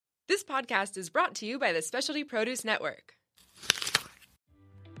This podcast is brought to you by the Specialty Produce Network.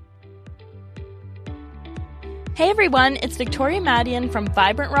 Hey everyone, it's Victoria Madian from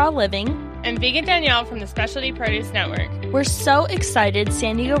Vibrant Raw Living and Vegan Danielle from the Specialty Produce Network. We're so excited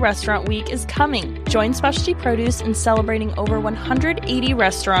San Diego Restaurant Week is coming. Join Specialty Produce in celebrating over 180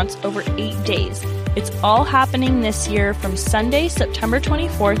 restaurants over 8 days. It's all happening this year from Sunday, September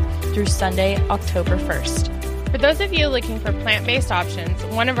 24th through Sunday, October 1st. For those of you looking for plant-based options,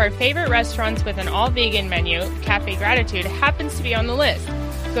 one of our favorite restaurants with an all-vegan menu, Cafe Gratitude, happens to be on the list.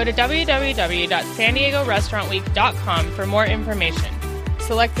 Go to www.sandiegorestaurantweek.com for more information.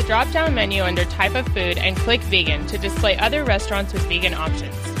 Select the drop-down menu under Type of Food and click Vegan to display other restaurants with vegan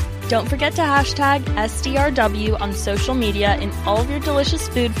options. Don't forget to hashtag SDRW on social media in all of your delicious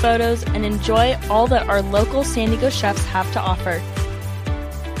food photos and enjoy all that our local San Diego chefs have to offer.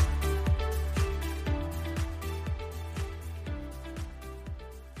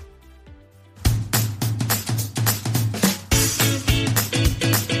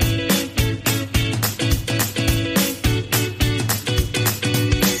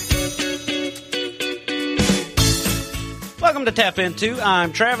 Welcome to Tap Into.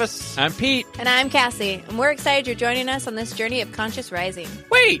 I'm Travis. I'm Pete. And I'm Cassie. And we're excited you're joining us on this journey of conscious rising.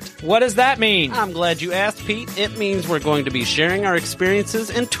 Wait, what does that mean? I'm glad you asked, Pete. It means we're going to be sharing our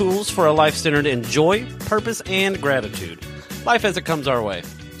experiences and tools for a life centered in joy, purpose, and gratitude. Life as it comes our way.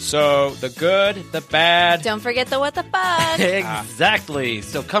 So, the good, the bad. Don't forget the what the fuck. Exactly.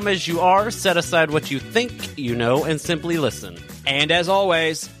 So come as you are, set aside what you think you know, and simply listen. And as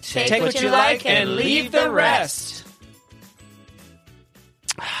always, take what you like and leave the rest.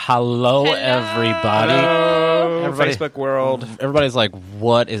 Hello, everybody. Hello, Facebook world. Everybody's like,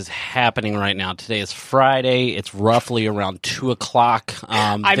 what is happening right now? Today is Friday. It's roughly around 2 o'clock.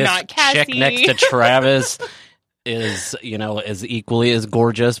 I'm this not Cassie. chick next to Travis is, is equally as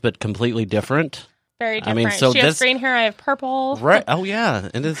gorgeous, but completely different. Very different. I mean, so she has green hair, I have purple. Right. Oh, yeah.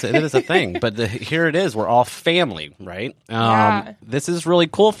 It is a thing. But here it is. We're all family, right? Yeah. This is really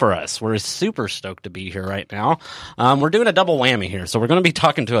cool for us. We're super stoked to be here right now. We're doing a double whammy here. So we're going to be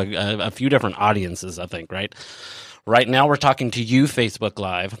talking to a few different audiences, I think, right? Right now, we're talking to you, Facebook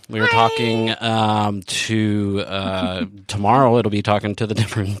Live. We were talking to tomorrow. It'll be talking to the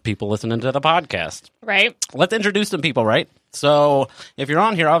different people listening to the podcast. Right. Let's introduce some people, right? So if you're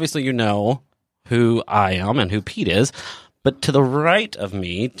on here, obviously you know who I am and who Pete is. But to the right of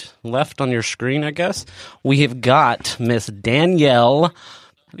me, left on your screen, I guess, we have got Miss Danielle. How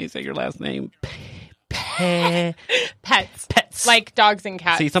do you say your last name? Pets. Pets. Like dogs and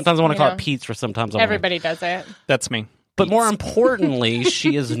cats. See, sometimes I want to call it Pete's, or sometimes I Everybody does it. That's me. But more importantly,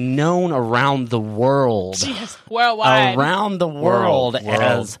 she is known around the world. Yes, worldwide. Around the world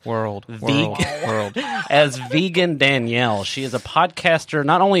as world. as Vegan Danielle. She is a podcaster.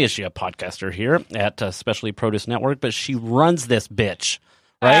 Not only is she a podcaster here at Specialty Produce Network, but she runs this bitch.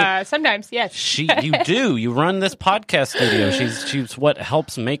 Right? Sometimes, yes. You run this podcast studio. She's what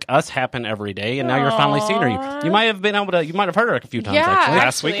helps make us happen every day, and now you're finally seeing her. You might have heard her a few times, actually.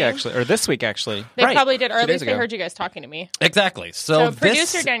 Last week, actually, or this week, actually. They probably did, or at 2 days least they ago. heard you guys talking to me. Exactly. So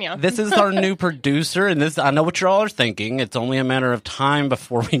producer Danielle. This is our new producer, and I know what you all are thinking. It's only a matter of time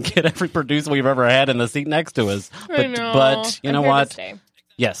before we get every producer we've ever had in the seat next to us. I know. But you know what?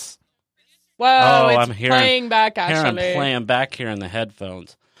 Yes. Whoa, it's I'm hearing, playing back, actually. I'm playing back here in the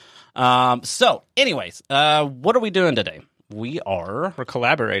headphones. So, anyways, what are we doing today? We're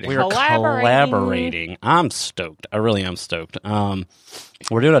collaborating. We are collaborating. I'm stoked. I really am stoked. We're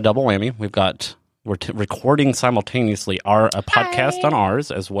doing a double whammy. We're recording simultaneously a podcast on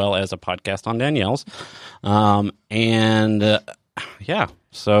ours as well as a podcast on Danielle's. So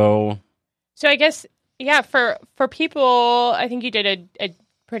I guess, for people, I think you did a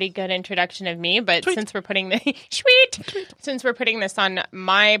pretty good introduction of me, but since we're putting this on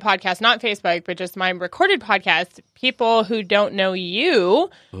my podcast, not Facebook, but just my recorded podcast, people who don't know you,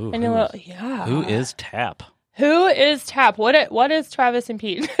 who is Tap? Who is Tap? What is Travis and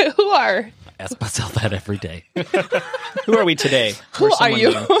Pete? Who are? I ask myself that every day. Who are we today? Who are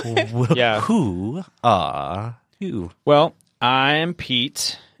you? Yeah. Who are you? Well, I'm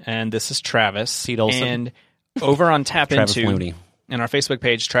Pete, and this is Travis. Pete Olsen. And over on Tap Travis Into, Mooney. in our Facebook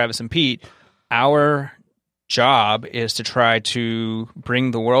page, Travis and Pete, our job is to try to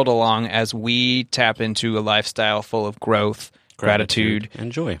bring the world along as we tap into a lifestyle full of growth, gratitude,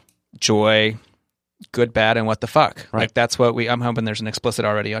 and joy, good, bad, and what the fuck. Right. Like that's what I'm hoping there's an explicit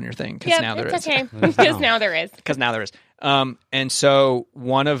already on your thing. Because now there is. Okay. Because now there is. Because now there is. And so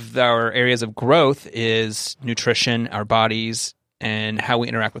one of our areas of growth is nutrition, our bodies, and how we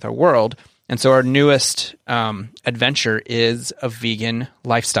interact with our world. And so our newest adventure is a vegan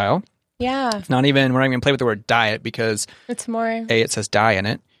lifestyle. Yeah. We're not even going to play with the word diet because It's more. it says die in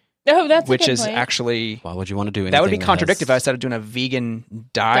it, Oh, that's a which good is point. actually Why would you want to do anything? that would be has- contradictive if I started doing a vegan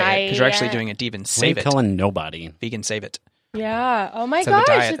diet because you're actually doing it to even We save ain't it. telling nobody. Vegan save it. Yeah. Oh my So the gosh,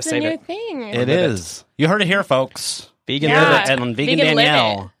 diet it's to a save new it. thing. It is. You heard it here, folks. Vegan Yeah. live it. And on Vegan Vegan Live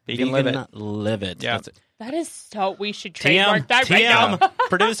Danielle. Vegan Live It. Live it. Yeah. That's it. That is so. We should TM, trademark that right now.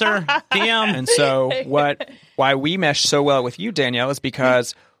 producer, TM. And so why we mesh so well with you, Danielle, is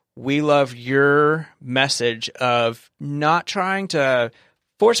because we love your message of not trying to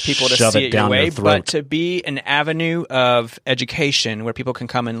force people to Shove see it it your down way, your throat. but to be an avenue of education where people can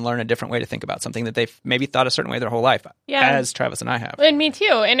come and learn a different way to think about something that they've maybe thought a certain way their whole life, Yeah. as Travis and I have. And me too.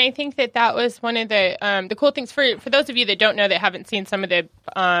 And I think that was one of the cool things for those of you that don't know, that haven't seen some of the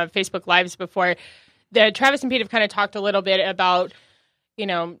Facebook Lives before. Travis and Pete have kind of talked a little bit about,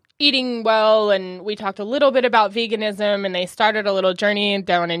 eating well, and we talked a little bit about veganism, and they started a little journey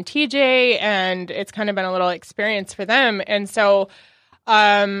down in TJ, and it's kind of been a little experience for them. And so,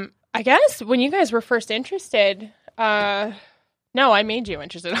 I guess when you guys were first interested, no, I made you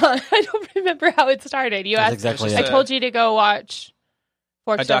interested. I don't remember how it started. You That's asked. exactly I it. told you to go watch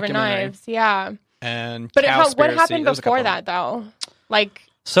Forks A Over documentary. Knives. Yeah, And but what Cowspiracy, happened there was a couple before of them. that though? Like,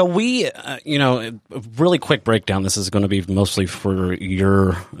 So we, a really quick breakdown. This is going to be mostly for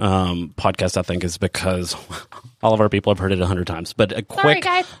your podcast, I think, is because all of our people have heard it 100 times. But Sorry,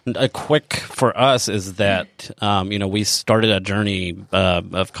 guys. a quick for us is that, we started a journey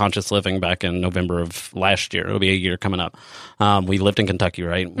of conscious living back in November of last year. It'll be a year coming up. We lived in Kentucky,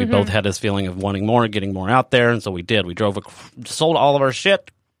 right? We both had this feeling of wanting more, getting more out there. And so we did. We sold all of our shit,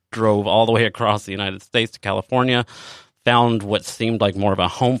 drove all the way across the United States to California, found what seemed like more of a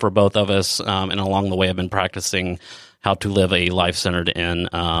home for both of us, and along the way I've been practicing how to live a life centered in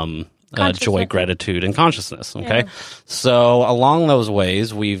joy, gratitude, and consciousness. Okay. So along those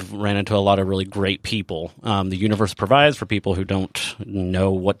ways, we've ran into a lot of really great people. The universe provides for people who don't know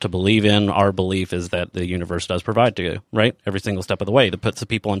what to believe in. Our belief is that the universe does provide to you, right? Every single step of the way. That puts the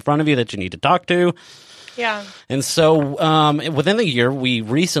people in front of you that you need to talk to. yeah, And so within the year, we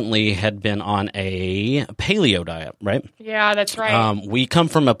recently had been on a paleo diet, right? yeah, that's right. We come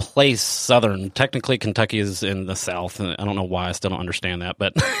from a place southern. Technically, Kentucky is in the south. And I don't know why. I still don't understand that.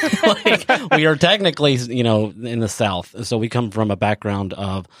 But we are technically, in the south. So we come from a background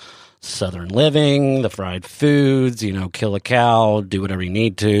of southern living, the fried foods, kill a cow, do whatever you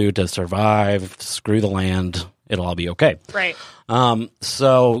need to survive, screw the land. It'll all be okay. Right.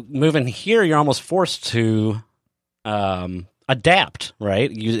 So moving here, you're almost forced to adapt,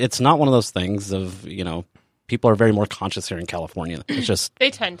 right? It's not one of those things of, people are very more conscious here in California. It's just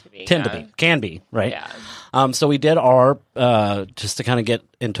They tend to be. can be, right? Yeah. So we did our, just to kind of get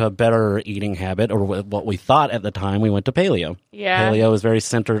into a better eating habit, or what we thought at the time, we went to paleo. Yeah. Paleo is very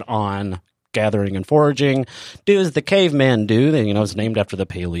centered on gathering and foraging, do as the caveman do. It's named after the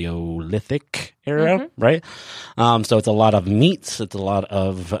Paleolithic era, right? So it's a lot of meats. It's a lot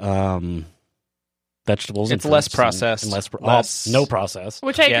of vegetables. It's and less fruits processed. and less Less- no process.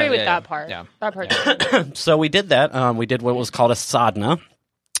 Which I agree Yeah, with yeah, that yeah. part. Yeah. That part. So we did that. We did what was called a sadhana.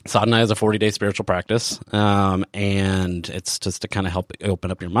 Sadhana is a 40-day spiritual practice, and it's just to kind of help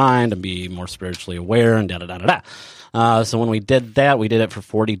open up your mind and be more spiritually aware and da-da-da-da-da. So when we did that, we did it for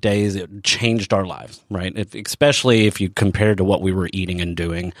 40 days. It changed our lives, right? Especially if you compare to what we were eating and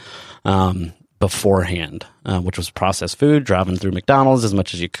doing beforehand, which was processed food, driving through McDonald's as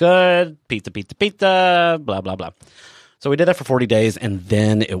much as you could, pizza, blah, blah, blah. So we did that for 40 days, and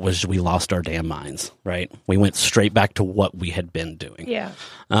then we lost our damn minds, right? We went straight back to what we had been doing. Yeah.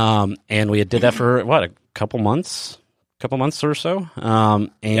 And we did that for, a couple months or so.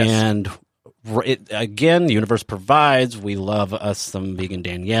 And again, the universe provides. We love us some vegan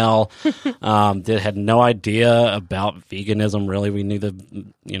Danielle. Had no idea about veganism, really. We knew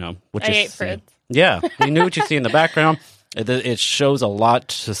what I you ate see. fruits. Yeah, we knew what you see in the background. It shows a lot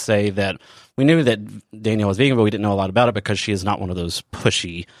to say that we knew that Danielle was vegan, but we didn't know a lot about it because she is not one of those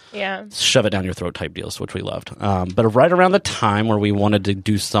pushy, Yeah. shove it down your throat type deals, which we loved. But right around the time where we wanted to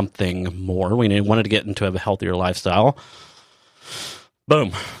do something more, we wanted to get into a healthier lifestyle.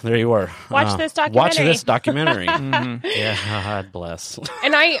 Boom, there you were. Watch this documentary. Watch this documentary. Yeah, God bless.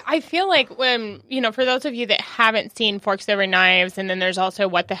 And I feel like when, for those of you that haven't seen Forks Over Knives, and then there's also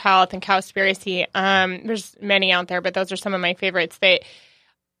What the Health and Cowspiracy, there's many out there, but those are some of my favorites. That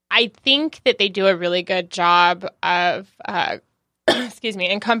I think that they do a really good job of,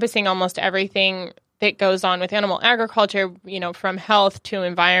 encompassing almost everything that goes on with animal agriculture, from health to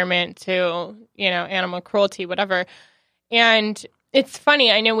environment to, animal cruelty, whatever. And it's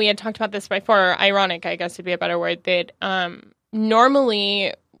funny. I know we had talked about this before. Ironic, I guess would be a better word. That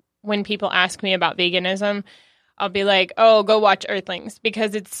normally when people ask me about veganism, I'll be like, oh, go watch Earthlings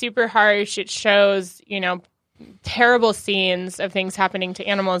because it's super harsh. It shows, terrible scenes of things happening to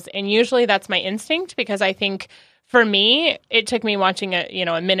animals. And usually that's my instinct because I think for me, it took me watching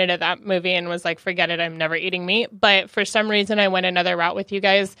a minute of that movie and was like, forget it, I'm never eating meat. But for some reason, I went another route with you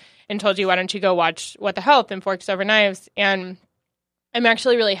guys and told you, why don't you go watch What the Health and Forks Over Knives? And I'm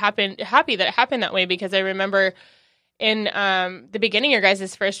actually really happy that it happened that way because I remember in the beginning, your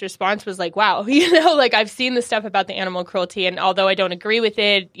guys' first response was like, wow, I've seen the stuff about the animal cruelty. And although I don't agree with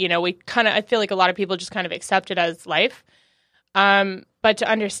it, I feel like a lot of people just kind of accept it as life. But to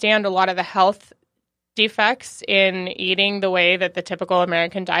understand a lot of the health defects in eating the way that the typical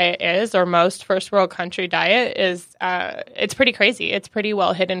American diet is, or most first world country diet is, it's pretty crazy. It's pretty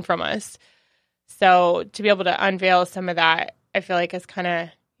well hidden from us. So to be able to unveil some of that, I feel like is kind of,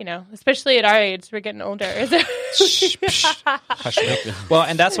 especially at our age, we're getting older. Well,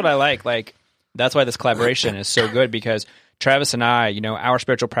 and that's what I like. Like, that's why this collaboration is so good because Travis and I, our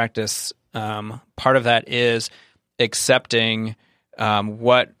spiritual practice, part of that is accepting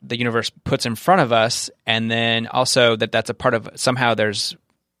what the universe puts in front of us, and then also that's a part of somehow there's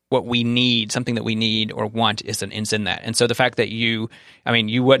what we need, something that we need or want is in that. And so the fact that you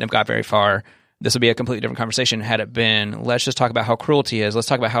wouldn't have got very far. This would be a completely different conversation had it been, let's just talk about how cruelty is. Let's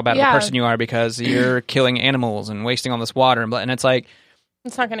talk about how bad of a person you are because you're killing animals and wasting all this water. And it's like,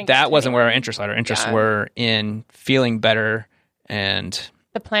 it's not gonna that wasn't where our interests lied. Our interests were in feeling better and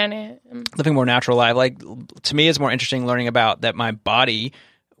the planet. Living more natural life. Like, to me, it's more interesting learning about that my body,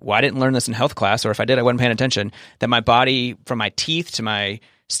 well, I didn't learn this in health class, or if I did, I wasn't paying attention, that my body, from my teeth to my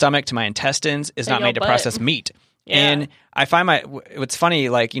stomach to my intestines, is not made to process meat. Yeah. And I find what's funny,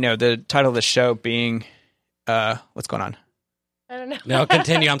 the title of the show being, what's going on? I don't know. No,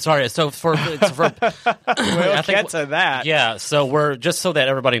 continue. I'm sorry. So we'll get to that. Yeah. So we're just so that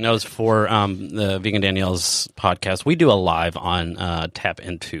everybody knows for the Vegan Danielle's podcast, we do a live on Tap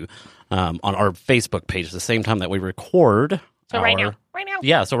Into on our Facebook page at the same time that we record. So right now.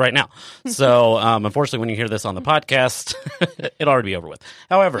 Yeah, so right now. So unfortunately, when you hear this on the podcast, it'll already be over with.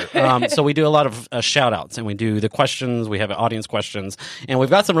 However, so we do a lot of shout outs and we do the questions. We have audience questions and we've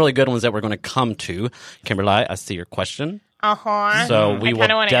got some really good ones that we're going to come to. Kimberly, I see your question. Uh-huh. So we will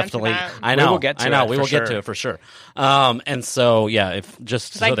definitely. I know. We will get to it. We will get to it for sure. And so if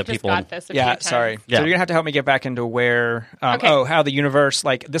just so that people. Got this sorry. Yeah. So you're gonna have to help me get back into where. How the universe,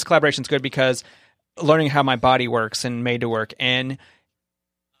 like, this collaboration is good because learning how my body works and made to work, and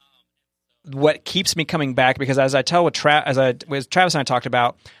what keeps me coming back, because as Travis and I talked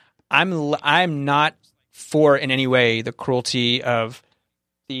about, I'm not for in any way the cruelty of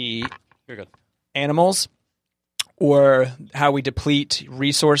the animals or how we deplete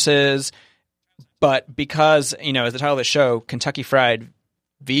resources, but because, as the title of the show, Kentucky Fried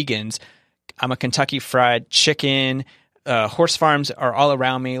Vegans, I'm a Kentucky Fried Chicken. Horse farms are all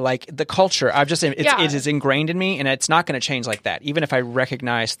around me. Like, the culture, it is ingrained in me, and it's not going to change like that, even if I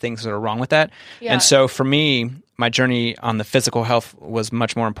recognize things that are wrong with that. Yeah. And so for me, my journey on the physical health was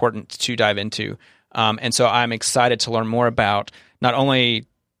much more important to dive into. And so I'm excited to learn more about not only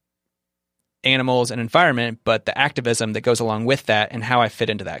animals and environment, but the activism that goes along with that and how I fit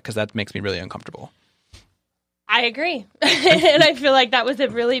into that, because that makes me really uncomfortable. I agree. And I feel like that was a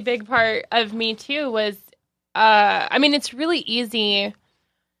really big part of me too, was it's really easy.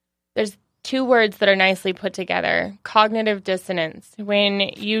 There's two words that are nicely put together: cognitive dissonance. When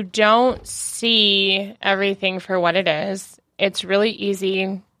you don't see everything for what it is, it's really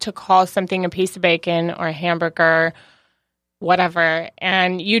easy to call something a piece of bacon or a hamburger, whatever,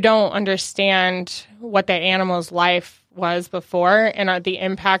 and you don't understand what that animal's life was before and the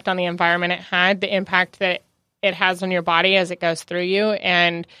impact on the environment it had, the impact that it has on your body as it goes through you.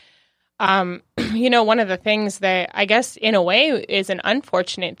 And one of the things that I guess in a way is an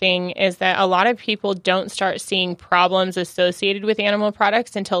unfortunate thing is that a lot of people don't start seeing problems associated with animal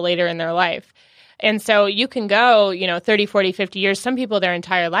products until later in their life. And so you can go, 30, 40, 50 years, some people their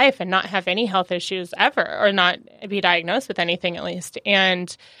entire life, and not have any health issues ever, or not be diagnosed with anything at least.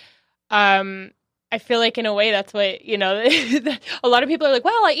 And I feel like in a way that's what, a lot of people are like,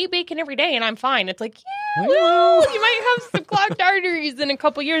 well, I eat bacon every day and I'm fine. It's like, yeah, well, you might have some clogged arteries in a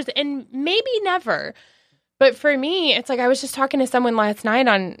couple years and maybe never. But for me, it's like I was just talking to someone last night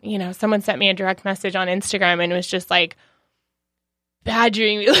on, someone sent me a direct message on Instagram and it was just like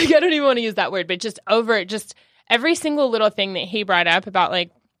badgering me. Like, I don't even want to use that word, but just every single little thing that he brought up about,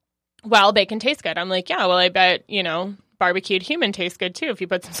 like, well, bacon tastes good. I'm like, yeah, well, I bet, barbecued human tastes good too if you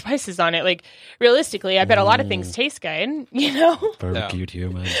put some spices on it. Like, realistically, I bet a lot of things taste good, you know? Barbecued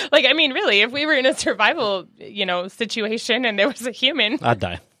human. Like, I mean, really, if we were in a survival, you know, situation and there was a human, I'd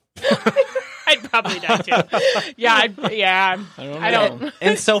die. I'd probably die too. I don't.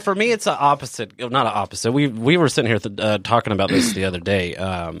 And so for me, it's an opposite. Not an opposite. We were sitting here talking about this the other day,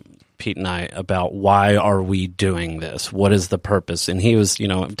 Pete and I, about why are we doing this? What is the purpose? And he was, you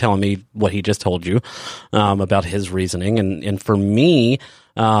know, telling me what he just told you about his reasoning. And for me,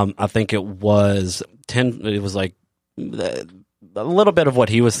 I think it was like a little bit of what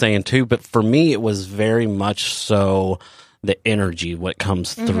he was saying too. But for me, it was very much so the energy, what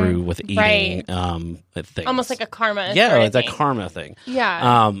comes through with eating things. Almost like a karma. Yeah, sort of it's a thing. karma thing.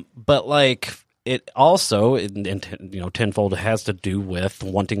 Yeah. But like it also, tenfold has to do with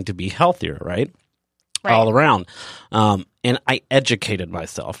wanting to be healthier, right? All around. And I educated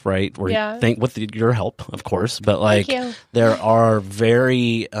myself, right? With your help, of course. But like, there are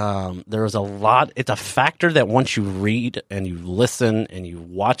there's a lot. It's a factor that once you read and you listen and you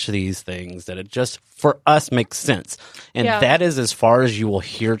watch these things, that it just, for us, makes sense. And that is as far as you will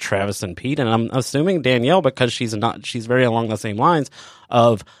hear Travis and Pete. And I'm assuming Danielle, because she's very along the same lines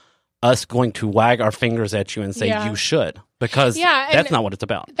of us going to wag our fingers at you and say you should, because that's not what it's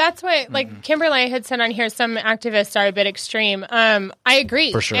about. That's what, like Kimberly had said on here, some activists are a bit extreme. I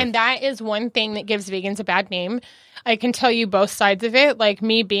agree. For sure. And that is one thing that gives vegans a bad name. I can tell you both sides of it. Like,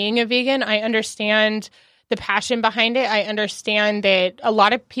 me being a vegan, I understand the passion behind it. I understand that a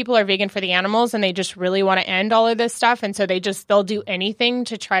lot of people are vegan for the animals and they just really want to end all of this stuff. And so they'll do anything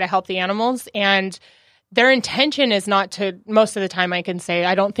to try to help the animals. And their intention is not to, most of the time I can say,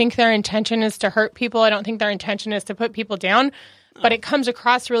 I don't think their intention is to hurt people. I don't think their intention is to put people down, but it comes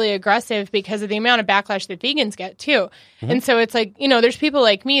across really aggressive because of the amount of backlash that vegans get too. And so it's like, you know, there's people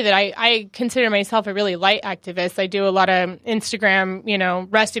like me that I consider myself a really light activist. I do a lot of Instagram, you know,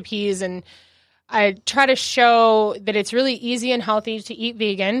 recipes, and I try to show that it's really easy and healthy to eat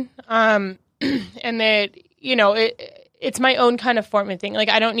vegan. And that, you know, it's my own kind of form of thing. Like,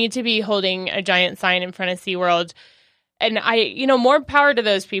 I don't need to be holding a giant sign in front of SeaWorld. And more power to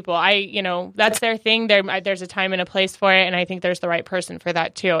those people. That's their thing. There's a time and a place for it. And I think there's the right person for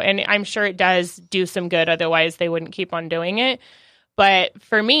that too. And I'm sure it does do some good. Otherwise, they wouldn't keep on doing it. But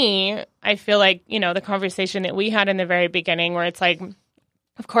for me, I feel like, the conversation that we had in the very beginning, where it's like,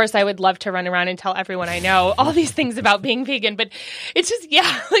 of course, I would love to run around and tell everyone I know all these things about being vegan, but it's just,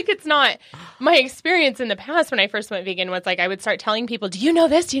 it's not my experience in the past. When I first went vegan, was like, I would start telling people, do you know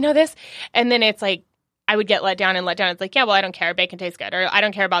this? Do you know this? And then it's like, I would get let down. It's like, I don't care. Bacon tastes good, or I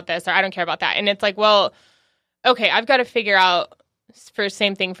don't care about this, or I don't care about that. And it's like, well, okay, I've got to figure out, for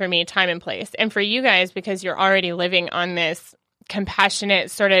same thing for me, time and place. And for you guys, because you're already living on this compassionate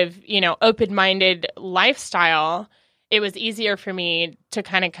sort of, open-minded lifestyle, it was easier for me to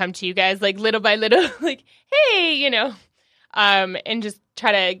kind of come to you guys like little by little, like, hey, and just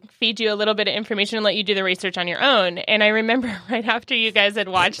try to feed you a little bit of information and let you do the research on your own. And I remember right after you guys had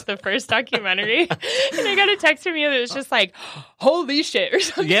watched the first documentary, and I got a text from you that was just like, holy shit, or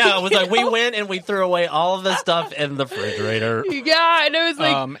something. Yeah, it was like, we went and we threw away all of the stuff in the refrigerator. Yeah, and it was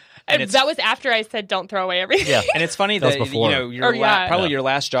like... And that was after I said, don't throw away everything. Yeah, and it's funny that your before. Your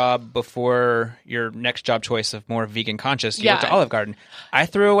last job before your next job choice of more vegan conscious, you worked at Olive Garden. I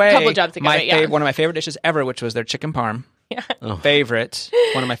threw away a couple jobs ago, one of my favorite dishes ever, which was their chicken parm. Yeah. One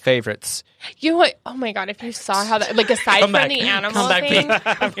of my favorites. You know what? Oh my God, if you saw how that, like, aside from the animal thing.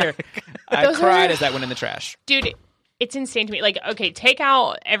 I'm here. I cried as that went in the trash. Dude, it's insane to me. Like, okay, take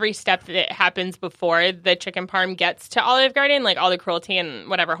out every step that happens before the chicken parm gets to Olive Garden, like all the cruelty and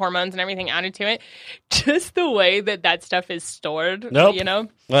whatever hormones and everything added to it. Just the way that stuff is stored, Well,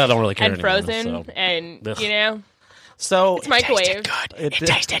 I don't really care and anymore, frozen, so. and So it's microwave. It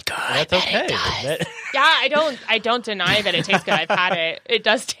tasted good. That's okay. Yeah, I don't deny that it tastes good. I've had it. It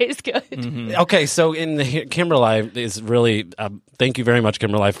does taste good. Mm-hmm. Okay, so Kimberly is really thank you very much,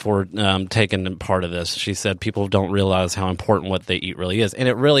 Kimberly, for taking part of this. She said people don't realize how important what they eat really is, and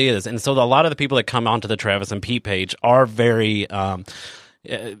it really is. And so a lot of the people that come onto the Travis and Pete page are very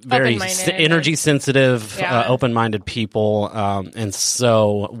energy sensitive, open-minded people, and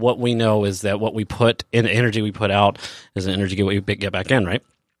so what we know is that what we put in, the energy we put out, is the energy we get back in, right?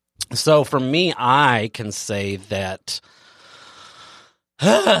 So for me, I can say that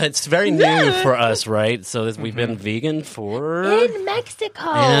it's very new for us, right? So we've been vegan in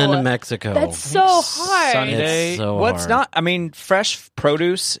Mexico. That's so hard. Sunday. So What's hard. not? I mean, fresh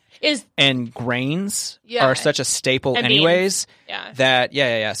produce Is and grains Yeah. are such a staple And anyways. beans.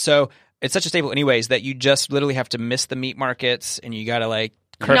 That So it's such a staple anyways that you just literally have to miss the meat markets, and you got to like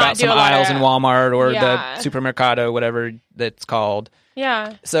curb Not out do some a lot aisles of- in Walmart or Yeah. the supermercado, whatever that's called.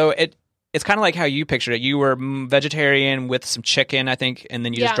 Yeah. So it's kind of like how you pictured it. You were vegetarian with some chicken, I think, and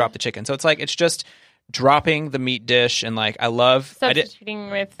then you just Yeah. drop the chicken. So it's just dropping the meat dish, and like I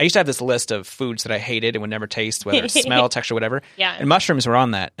Substituting with. used to have this list of foods that I hated and would never taste, whether it's smell, texture, whatever. Yeah. And mushrooms were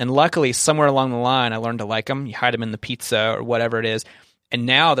on that. And luckily, somewhere along the line, I learned to like them. You hide them in the pizza or whatever it is. And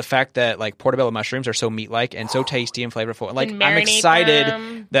now the fact that like portobello mushrooms are so meat-like and so tasty and flavorful, like And I'm marinate excited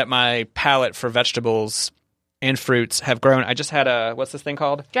them. that my palate for vegetables and fruits have grown. I just had what's this thing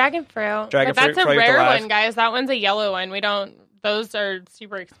called? Dragon fruit. Dragon But fruit, that's a Flavor rare Alive. one, guys. That one's a yellow one. Those are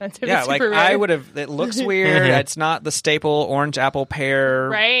super expensive. Yeah, and like super I rare. would have. It looks weird. It's not the staple orange, apple, pear,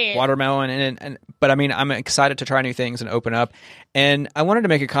 Right. watermelon, and but I mean, I'm excited to try new things and open up. And I wanted to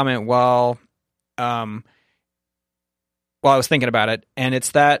make a comment while I was thinking about it, and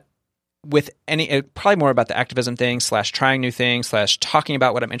it's that with probably more about the activism thing / trying new things / talking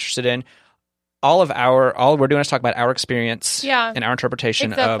about what I'm interested in. All we're doing is talk about our experience and our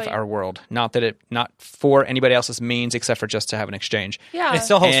interpretation Exactly. of our world. Not for anybody else's means, except for just to have an exchange. Yeah. It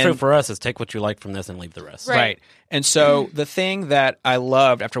still holds And- true for us is take what you like from this and leave the rest. Right. And so the thing that I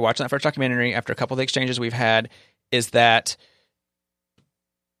loved after watching that first documentary, after a couple of the exchanges we've had, is that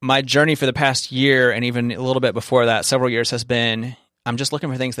my journey for the past year and even a little bit before that, several years, has been I'm just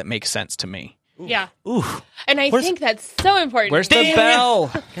looking for things that make sense to me. Yeah. Ooh. And I think that's so important. Where's the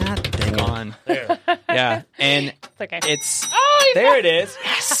bell? God dang it. On. Yeah. And It's okay. it's Oh, there it is.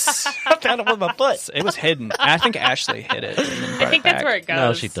 Yes. I found it with my foot. It was hidden. I think Ashley hid it. I think that's where it goes.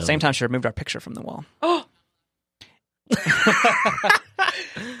 No, she doesn't. Same time she removed our picture from the wall. Oh.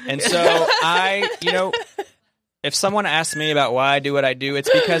 And so if someone asks me about why I do what I do, it's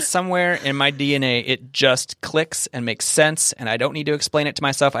because somewhere in my DNA it just clicks and makes sense, and I don't need to explain it to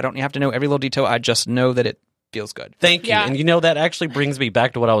myself. I don't have to know every little detail. I just know that it feels good. Thank you. Yeah. And that actually brings me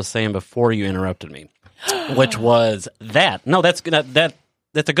back to what I was saying before you interrupted me, which was that. No, that's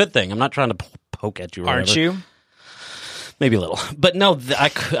a good thing. I'm not trying to poke at you. Or Aren't whatever. you? Maybe a little. But no, I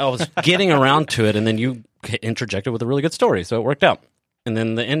was getting around to it, and then you interjected with a really good story, so it worked out. And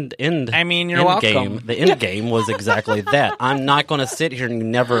then the end I mean, you're end welcome. game, the end game was exactly that. I'm not going to sit here and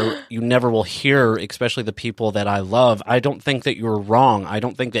you never will hear, especially the people that I love. I don't think that you're wrong. I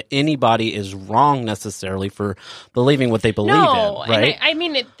don't think that anybody is wrong necessarily for believing what they believe No, in, right? and I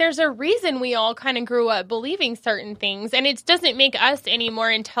mean, there's a reason we all kind of grew up believing certain things, and it doesn't make us any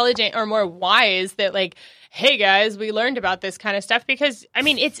more intelligent or more wise that, like, hey guys, we learned about this kind of stuff, because I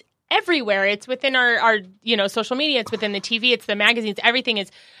mean, it's everywhere. It's within our social media. It's within the TV. It's the magazines. Everything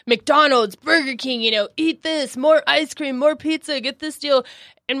is McDonald's, Burger King. Eat this, more ice cream, more pizza. Get this deal.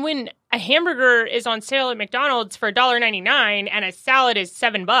 And when a hamburger is on sale at McDonald's for $1.99 and a salad is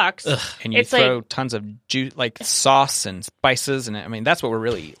 $7, And you it's throw like, tons of sauce and spices, and I mean that's what we're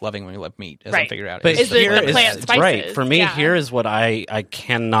really loving when we love meat, as I Right. figured out. But Is the here plant is spices. right for me. Yeah. Here is what I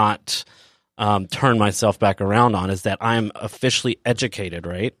cannot turn myself back around on is that I'm officially educated.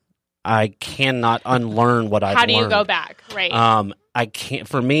 Right, I cannot unlearn what I've how do you learned. go back? Right. I can't.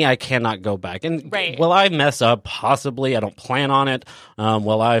 For me, I cannot go back. And Right. will I mess up? Possibly. I don't plan on it.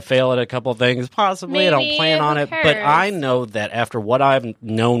 Will I fail at a couple of things? Possibly. I don't Maybe. plan on Who it. But cares? I know that after what I've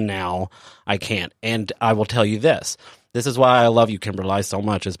known now, I can't. And I will tell you this. This is why I love you, Kimberly, so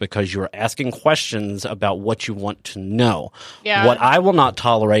much, is because you're asking questions about what you want to know. Yeah. What I will not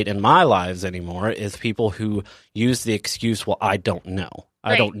tolerate in my lives anymore is people who use the excuse, well, I don't know. I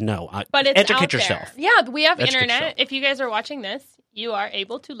Right. don't know. But it's educate out yourself. there. Yeah, we have Educate internet. yourself. If you guys are watching this, you are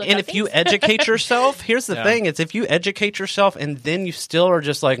able to look And up if you things. educate yourself, here's the Yeah. thing: it's if you educate yourself and then you still are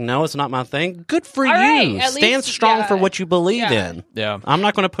just like, no, it's not my thing. Good for All you. right, at Stand least- strong yeah. for what you believe Yeah. in. Yeah. I'm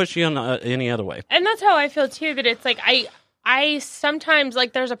not going to push you in any other way. And that's how I feel too, that it's like I sometimes,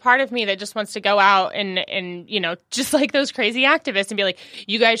 like, there's a part of me that just wants to go out and just like those crazy activists and be like,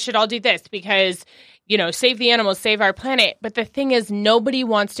 you guys should all do this because, save the animals, save our planet. But the thing is, nobody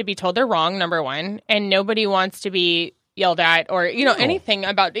wants to be told they're wrong, number one, and nobody wants to be yelled at or, anything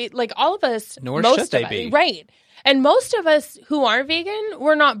about it. Like, all of us, Nor most should they of be. us, right. And most of us who are vegan,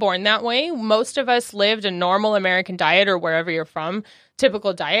 we're not born that way. Most of us lived a normal American diet or wherever you're from,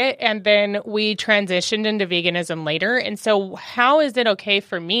 typical diet. And then we transitioned into veganism later. And so how is it okay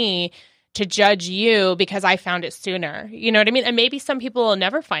for me to judge you because I found it sooner? You know what I mean? And maybe some people will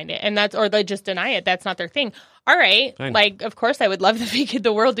never find it, and or they just deny it. That's not their thing. All right. Fine. Like, of course I would love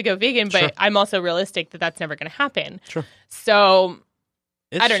the world to go vegan, but I'm also realistic that that's never going to happen. Sure. So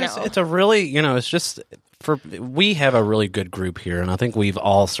It's I don't just, know. It's a really, it's just we have a really good group here, and I think we've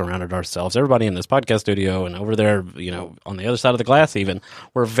all surrounded ourselves. Everybody in this podcast studio and over there, on the other side of the glass, even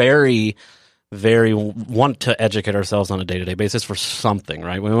we're very want to educate ourselves on a day-to-day basis for something,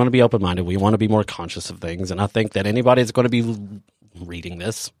 right? We want to be open-minded. We want to be more conscious of things. And I think that anybody that's going to be reading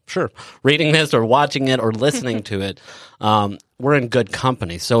this or watching it or listening to it, we're in good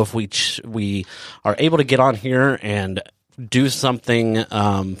company. So if we are able to get on here and do something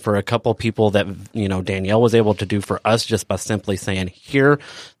for a couple people that, Danielle was able to do for us just by simply saying, here,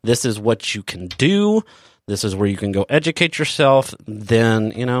 this is what you can do. This is where you can go educate yourself.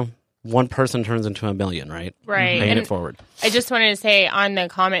 Then, one person turns into a million, right? Right. Paying and it forward. I just wanted to say on the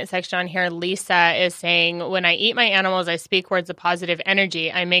comment section on here, Lisa is saying, when I eat my animals, I speak words of positive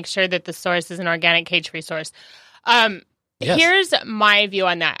energy. I make sure that the source is an organic, cage-free source. Yes. Here's my view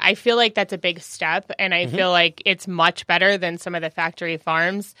on that. I feel like that's a big step, and I feel like it's much better than some of the factory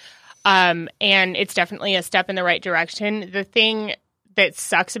farms. And it's definitely a step in the right direction. The thing that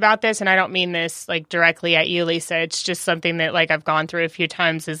sucks about this, and I don't mean this like directly at you, Lisa, it's just something that like I've gone through a few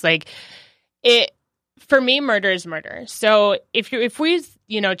times, is like for me, murder is murder. So if we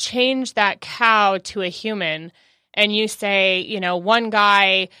change that cow to a human, and you say, one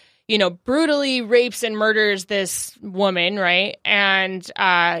guy, brutally rapes and murders this woman, right? And,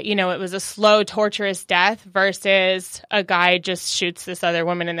 it was a slow, torturous death versus a guy just shoots this other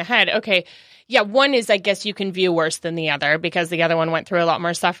woman in the head. Okay. Yeah, one is, I guess, you can view worse than the other because the other one went through a lot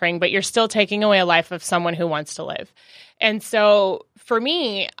more suffering, but you're still taking away a life of someone who wants to live. And so for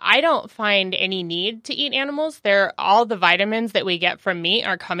me, I don't find any need to eat animals. All the vitamins that we get from meat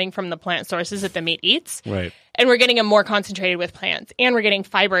are coming from the plant sources that the meat eats. Right. And we're getting them more concentrated with plants. And we're getting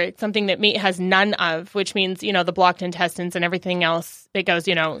fiber, something that meat has none of, which means, the blocked intestines and everything else that goes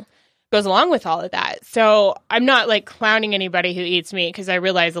along with all of that. So I'm not like clowning anybody who eats meat because I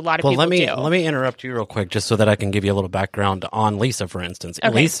realize a lot of people do. Let me interrupt you real quick just so that I can give you a little background on Lisa, for instance.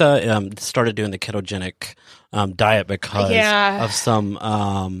 Okay. Lisa started doing the ketogenic diet because of some,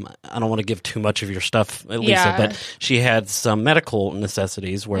 I don't want to give too much of your stuff, Lisa, but she had some medical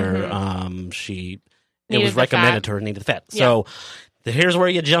necessities where it was recommended to her needed fat. Yeah. So here's where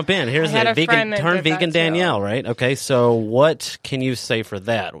you jump in. Here's the vegan Danielle, right? Okay, so what can you say for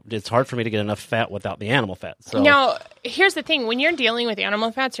that? It's hard for me to get enough fat without the animal fat. So now, here's the thing. When you're dealing with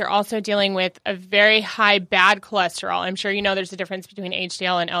animal fats, you're also dealing with a very high bad cholesterol. I'm sure you know there's a difference between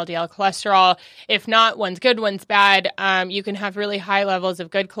HDL and LDL cholesterol. If not, one's good, one's bad. You can have really high levels of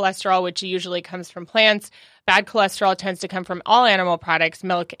good cholesterol, which usually comes from plants. Bad cholesterol tends to come from all animal products,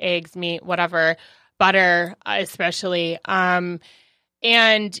 milk, eggs, meat, whatever, butter especially.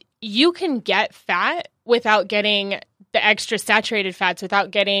 And you can get fat without getting the extra saturated fats, without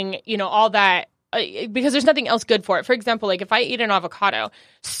getting, all that, because there's nothing else good for it. For example, like if I eat an avocado,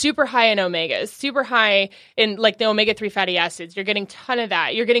 super high in omegas, super high in like the omega-3 fatty acids, you're getting a ton of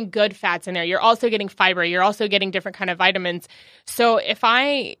that. You're getting good fats in there. You're also getting fiber. You're also getting different kind of vitamins. So if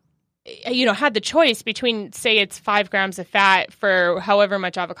I had the choice between, say, it's 5 grams of fat for however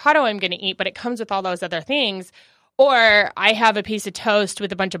much avocado I'm going to eat, but it comes with all those other things, or I have a piece of toast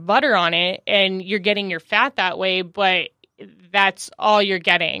with a bunch of butter on it and you're getting your fat that way, but that's all you're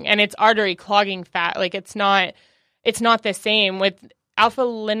getting. And it's artery clogging fat. Like it's not the same with alpha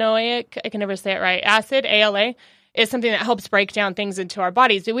linoleic, I can never say it right, acid, ALA, is something that helps break down things into our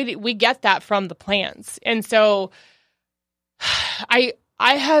bodies. We get that from the plants. And so I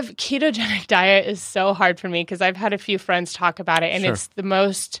have ketogenic diet is so hard for me because I've had a few friends talk about it and It's the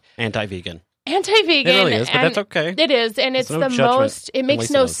most anti-vegan. It really is, but that's okay. It is, and it's the most. It makes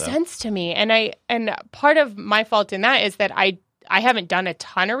no sense to me, and part of my fault in that is that I haven't done a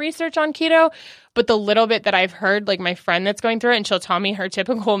ton of research on keto, but the little bit that I've heard, like my friend that's going through it, and she'll tell me her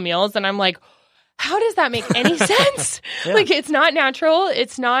typical meals, and I'm like, how does that make any sense? Yeah. Like it's not natural.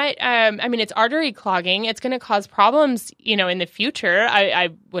 It's not. It's artery clogging. It's going to cause problems, in the future. I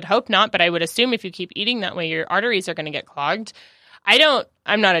would hope not, but I would assume if you keep eating that way, your arteries are going to get clogged.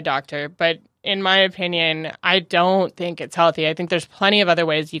 I'm not a doctor, but in my opinion, I don't think it's healthy. I think there's plenty of other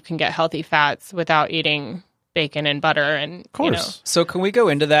ways you can get healthy fats without eating bacon and butter. And of course. So can we go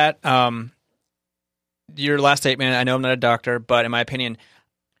into that? Your last statement, I know I'm not a doctor, but in my opinion,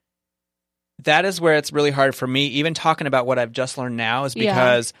 that is where it's really hard for me. Even talking about what I've just learned now is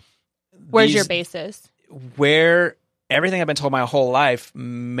because where's your basis? Where everything I've been told my whole life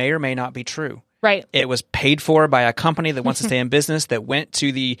may or may not be true. Right. It was paid for by a company that wants to stay in business, that went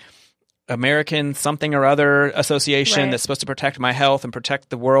to the American something or other association that's supposed to protect my health and protect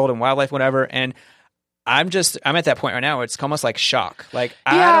the world and wildlife, whatever. And I'm at that point right now where it's almost like shock. Like,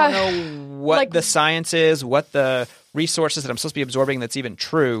 I don't know what the science is, what the resources that I'm supposed to be absorbing that's even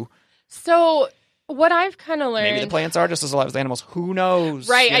true. So what I've kind of learned, maybe the plants are just as alive as the animals. Who knows?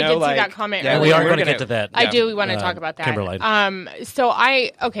 Right, You I know, did see like- that comment Yeah, earlier. we are we're going to get to that. I do want to talk about that. Kimberly. So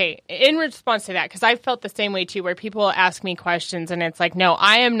in response to that, because I felt the same way too, where people ask me questions and it's like, no,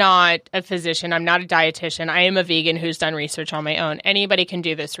 I am not a physician. I'm not a dietitian. I am a vegan who's done research on my own. Anybody can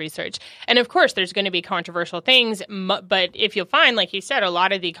do this research. And of course, there's going to be controversial things. But if you'll find, like you said, a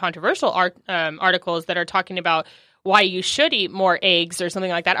lot of the controversial articles that are talking about why you should eat more eggs or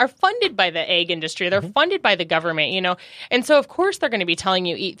something like that are funded by the egg industry. They're funded by the government, And so, of course, they're going to be telling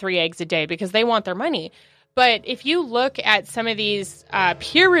you eat 3 eggs a day because they want their money. But if you look at some of these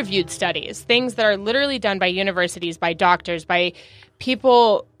peer-reviewed studies, things that are literally done by universities, by doctors, by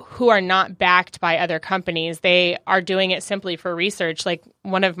people who are not backed by other companies, they are doing it simply for research. Like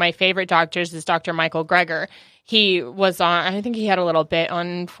one of my favorite doctors is Dr. Michael Greger. He was on, I think he had a little bit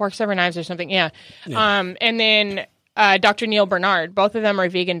on Forks Over Knives or something. Yeah. And then Dr. Neil Bernard, both of them are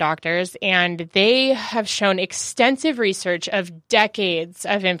vegan doctors, and they have shown extensive research of decades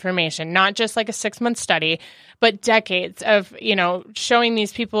of information, not just like a 6-month study, but decades of, showing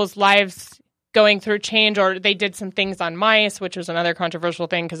these people's lives going through change, or they did some things on mice, which was another controversial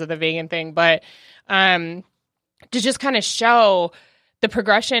thing because of the vegan thing. But to just kind of show the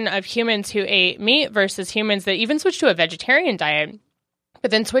progression of humans who ate meat versus humans that even switched to a vegetarian diet, but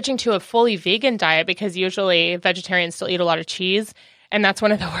then switching to a fully vegan diet, because usually vegetarians still eat a lot of cheese, and that's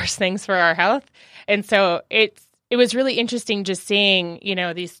one of the worst things for our health. And so it was really interesting just seeing,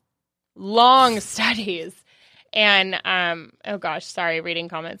 these long studies. And, oh gosh, sorry, reading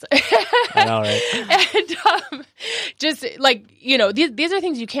comments. I know, right? And just like, these are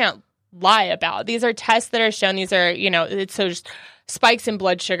things you can't lie about. These are tests that are shown. These are, it shows spikes in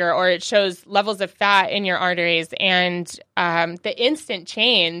blood sugar, or it shows levels of fat in your arteries, and the instant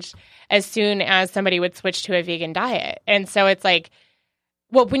change as soon as somebody would switch to a vegan diet. And so it's like,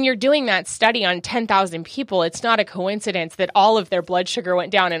 well, when you're doing that study on 10,000 people, it's not a coincidence that all of their blood sugar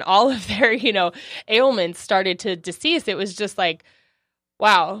went down and all of their, ailments started to decease. It was just like,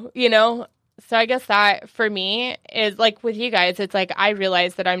 wow, So I guess that for me is like with you guys, it's like I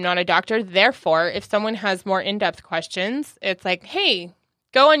realize that I'm not a doctor. Therefore, if someone has more in-depth questions, it's like, hey,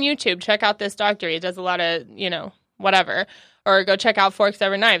 go on YouTube, check out this doctor. He does a lot of, whatever. Or go check out Forks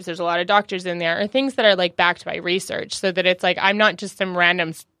Over Knives. There's a lot of doctors in there, or things that are like backed by research, so that it's like I'm not just some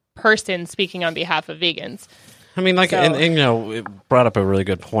random person speaking on behalf of vegans. I mean, and it brought up a really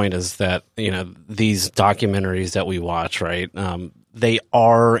good point is that, these documentaries that we watch, right, they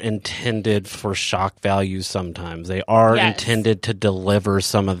are intended for shock value sometimes. They are intended to deliver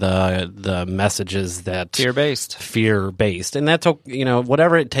some of the messages that... Fear-based. And that's,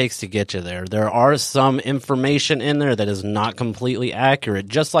 whatever it takes to get you there. There are some information in there that is not completely accurate,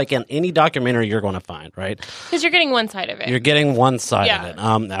 just like in any documentary you're going to find, right? Because you're getting one side of it. You're getting one side of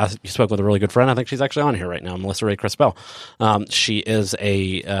it. You spoke with a really good friend. I think she's actually on here right now, Melissa Ray Crispell. She is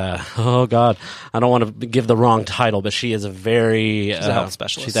oh God, I don't want to give the wrong title, but she is a very... She's a health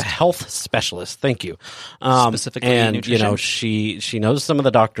specialist. She's a health specialist. Thank you. Specifically and nutrition. She knows some of the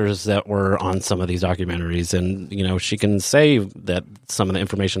doctors that were on some of these documentaries, and she can say that some of the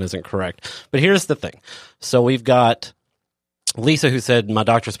information isn't correct. But here's the thing. So we've got Lisa, who said my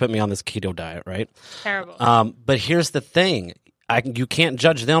doctors put me on this keto diet, right? Terrible. But here's the thing. You can't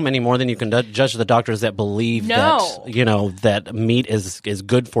judge them any more than you can judge the doctors that believe that that meat is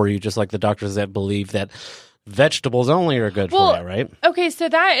good for you, just like the doctors that believe that vegetables only are good for you, right? Okay, so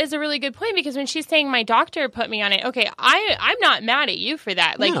that is a really good point, because when she's saying my doctor put me on it, okay, I'm not mad at you for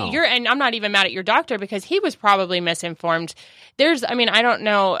that. Like No. and I'm not even mad at your doctor, because he was probably misinformed. I don't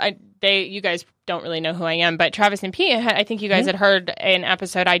know. You guys don't really know who I am, but Travis and Pete, I think you guys had heard an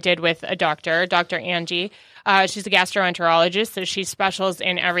episode I did with a doctor, Dr. Angie. She's a gastroenterologist, so she specializes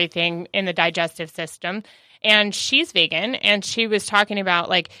in everything in the digestive system. And she's vegan, and she was talking about,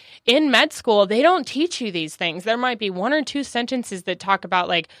 like, in med school, they don't teach you these things. There might be 1 or 2 sentences that talk about,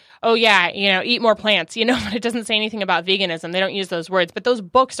 like, oh, yeah, eat more plants, but it doesn't say anything about veganism. They don't use those words. But those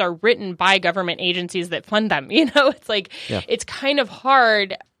books are written by government agencies that fund them. It's like, It's kind of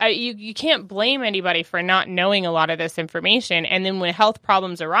hard. You can't blame anybody for not knowing a lot of this information. And then when health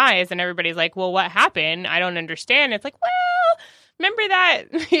problems arise and everybody's like, well, what happened? I don't understand. It's like, well... Remember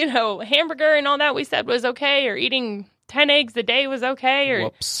that, hamburger and all that we said was okay, or eating 10 eggs a day was okay, or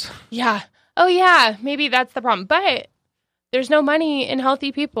Whoops. Yeah. Oh yeah, maybe that's the problem. But there's no money in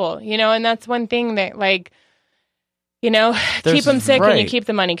healthy people, and that's one thing that, like, keep them sick and you keep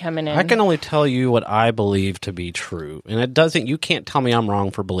the money coming in. I can only tell you what I believe to be true. And you can't tell me I'm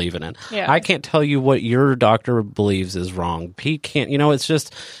wrong for believing it. Yeah. I can't tell you what your doctor believes is wrong. He can't, it's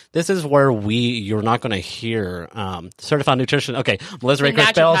just, This is where you're not going to hear certified nutrition. Okay, Melissa Ray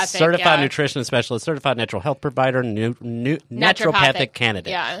Bell, certified nutrition specialist, certified natural health provider, naturopathic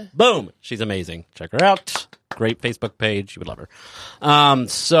candidate. Yeah. Boom. She's amazing. Check her out. Great Facebook page. You would love her.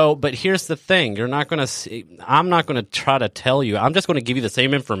 But here's the thing. I'm not going to try to tell you. I'm just going to give you the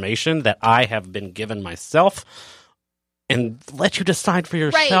same information that I have been given myself and let you decide for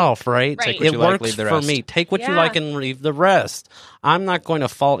yourself, right? It works for me. Take what you like and leave the rest. I'm not going to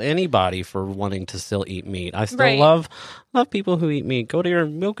fault anybody for wanting to still eat meat. I still love people who eat meat. Go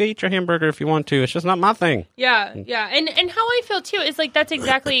eat your hamburger if you want to. It's just not my thing. Yeah. And how I feel too is like that's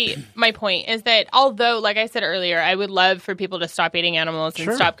exactly my point, is that although, like I said earlier, I would love for people to stop eating animals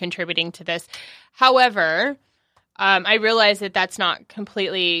and stop contributing to this. However, I realize that that's not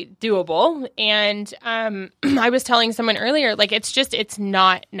completely doable. And I was telling someone earlier, like, it's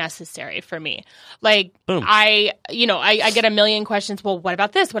not necessary for me. Like, boom. I get a million questions. Well, what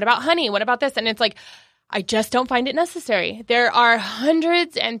about this? What about honey? What about this? And it's like, I just don't find it necessary. There are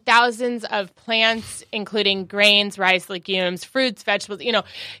hundreds and thousands of plants, including grains, rice, legumes, fruits, vegetables,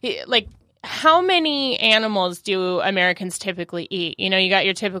 like, how many animals do Americans typically eat? You got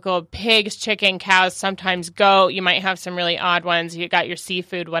your typical pigs, chicken, cows, sometimes goat. You might have some really odd ones. You got your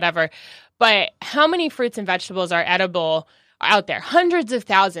seafood, whatever. But how many fruits and vegetables are edible out there? Hundreds of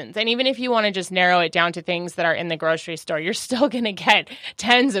thousands. And even if you want to just narrow it down to things that are in the grocery store, you're still going to get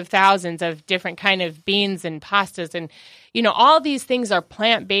tens of thousands of different kind of beans and pastas. And, all these things are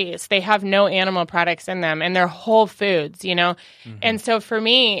plant-based. They have no animal products in them, and they're whole foods, Mm-hmm. And so for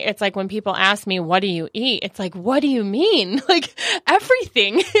me, it's like when people ask me, what do you eat? It's like, what do you mean? Like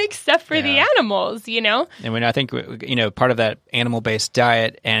everything except for the animals, And when I think, part of that animal-based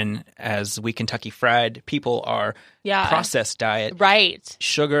diet, and as we Kentucky Fried people are processed diet. Right.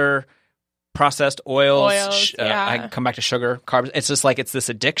 Sugar, processed oils. I come back to sugar, carbs. It's just like it's this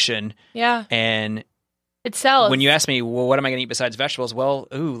addiction. Yeah. And it sells. When you ask me, well, what am I going to eat besides vegetables? Well,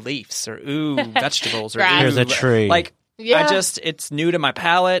 leaves, or vegetables, or here's a tree. Like, it's new to my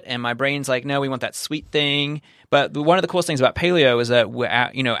palate, and my brain's like, no, we want that sweet thing. But one of the coolest things about paleo is that,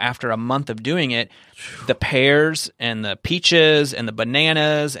 after a month of doing it, the pears and the peaches and the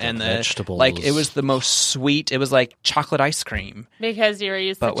bananas and the vegetables, like, it was the most sweet. It was like chocolate ice cream because you were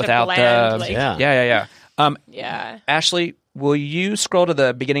used but to without bland, yeah. Ashley, will you scroll to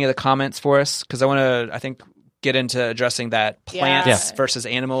the beginning of the comments for us? Because I want to, I think, get into addressing that plants versus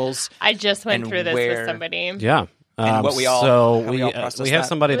animals. I just went through this with somebody. Yeah. And what we have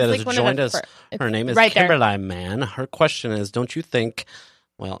somebody that has joined us. Her name is Kimberly Mann. Her question is, don't you think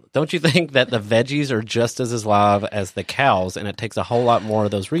that the veggies are just as alive as the cows, and it takes a whole lot more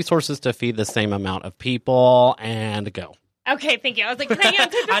of those resources to feed the same amount of people? And go. Okay, thank you. I was like, can I answer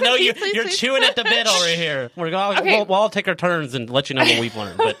this? I know you're chewing at the bit over here. We'll all take our turns and let you know what we've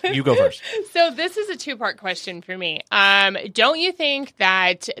learned, but you go first. So this is a two-part question for me. Don't you think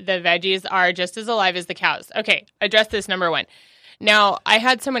that the veggies are just as alive as the cows? Okay, address this, number one. Now, I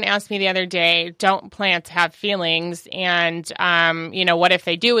had someone ask me the other day, don't plants have feelings? And, what if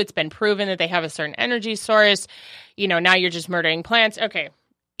they do? It's been proven that they have a certain energy source. Now you're just murdering plants. Okay,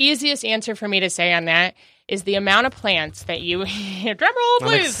 easiest answer for me to say on that is the amount of plants that you drum roll,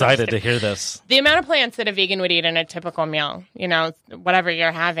 please. I'm excited to hear this. The amount of plants that a vegan would eat in a typical meal, whatever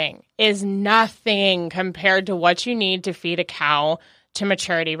you're having, is nothing compared to what you need to feed a cow to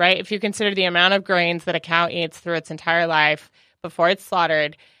maturity, right? If you consider the amount of grains that a cow eats through its entire life before it's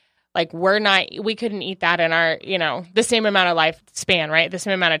slaughtered, like we couldn't eat that in our, the same amount of lifespan, right? The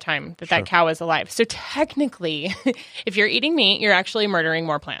same amount of time that cow is alive. So technically, if you're eating meat, you're actually murdering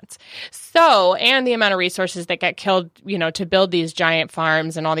more plants. So, and the amount of resources that get killed, to build these giant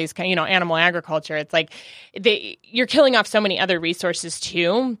farms and all these, animal agriculture, it's like you're killing off so many other resources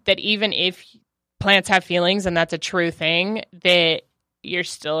too, that even if plants have feelings, and that's a true thing, that you're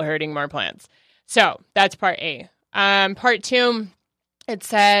still hurting more plants. So that's part A. Part two, it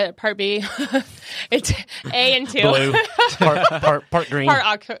said part B. It's A and 2. Blue. Part green.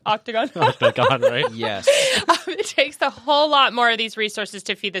 Part octagon. Octagon, right? Yes. It takes a whole lot more of these resources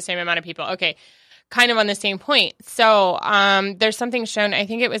to feed the same amount of people. Okay, kind of on the same point. So there's something shown, I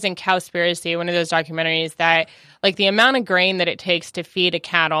think it was in Cowspiracy, one of those documentaries, that like the amount of grain that it takes to feed a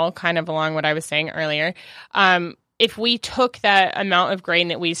cattle, kind of along what I was saying earlier, if we took that amount of grain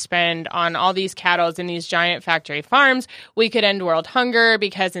that we spend on all these cattle in these giant factory farms, we could end world hunger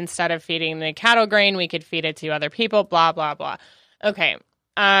because instead of feeding the cattle grain, we could feed it to other people, blah, blah, blah. Okay.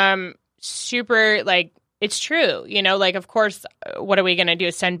 Super, like, it's true. Of course, what are we going to do?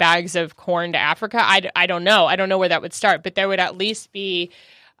 Send bags of corn to Africa? I don't know. I don't know where that would start, but there would at least be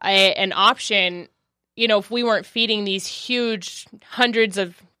an option, if we weren't feeding these huge hundreds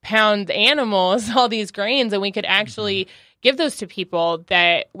of pound animals all these grains, and we could actually give those to people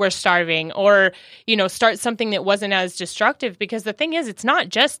that were starving, or, start something that wasn't as destructive. Because the thing is, it's not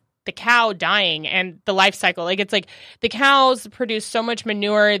just the cow dying and the life cycle. It's like the cows produce so much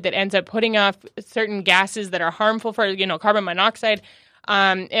manure that ends up putting off certain gases that are harmful for, carbon monoxide.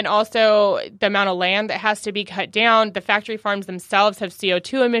 And also the amount of land that has to be cut down. The factory farms themselves have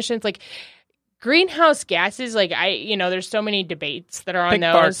CO2 emissions. Greenhouse gases, there's so many debates that are on Pig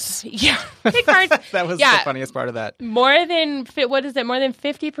those. farts. Yeah, pig farts. That was the funniest part of that. More than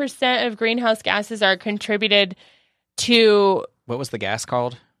 50% of greenhouse gases are contributed to. What was the gas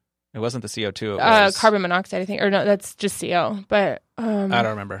called? It wasn't the CO2. It was carbon monoxide, I think. Or no, that's just CO. But I don't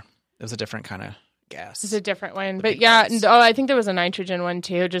remember. It was a different kind of gas. It's a different one. But yeah, I think there was a nitrogen one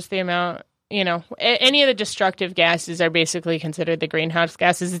too. Just the amount. Any of the destructive gases are basically considered the greenhouse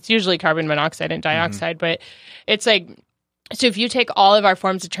gases. It's usually carbon monoxide and dioxide, but it's so if you take all of our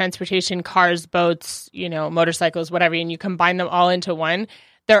forms of transportation, cars, boats, motorcycles, whatever, and you combine them all into one,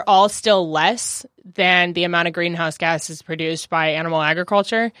 they're all still less than the amount of greenhouse gases produced by animal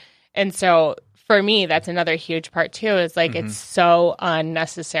agriculture. And so for me, that's another huge part too, is it's so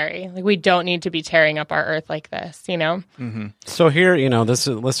unnecessary. We don't need to be tearing up our earth like this, So here,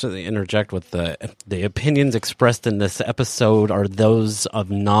 let's interject with the opinions expressed in this episode are those of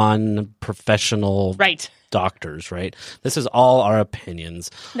non-professional doctors, right? This is all our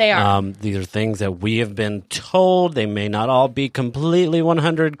opinions. They are. These are things that we have been told. They may not all be completely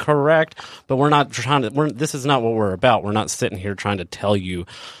 100 correct, but we're not trying to. This is not what we're about. We're not sitting here trying to tell you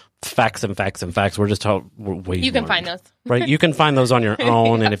facts and facts and facts. We're just you can find those. Right? You can find those on your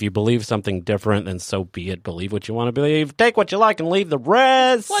own, and if you believe something different, then so be it. Believe what you want to believe. Take what you like and leave the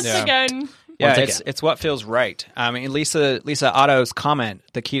rest. Once again. Yeah, it's what feels right. I mean, Lisa Otto's comment,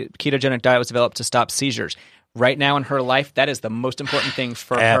 the ketogenic diet was developed to stop seizures. Right now in her life, that is the most important thing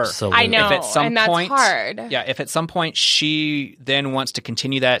for Absolutely. her. I know, if at some and that's point, hard. Yeah, if at some point she then wants to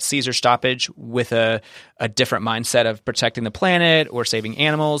continue that seizure stoppage with a different mindset of protecting the planet or saving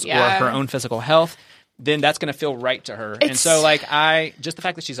animals or her own physical health, then that's going to feel right to her. And so, just the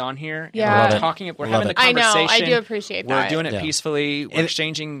fact that she's on here, and we're talking, we're having the conversation. I know, I do appreciate that. We're doing it peacefully. We're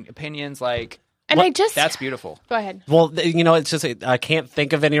exchanging opinions, And that's beautiful. Go ahead. Well, it's just I can't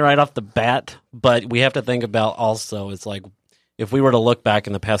think of any right off the bat, but we have to think about also, it's if we were to look back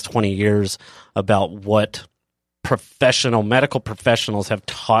in the past 20 years about what medical professionals have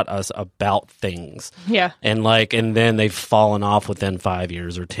taught us about things. Yeah. And then they've fallen off within 5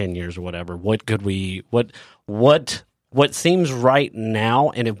 years or 10 years or whatever. What seems right now,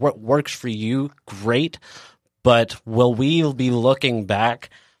 and if what works for you, great, but will we be looking back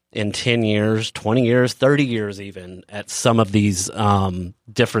in 10 years, 20 years, 30 years even, at some of these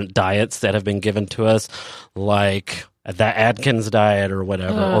different diets that have been given to us, like the Atkins diet or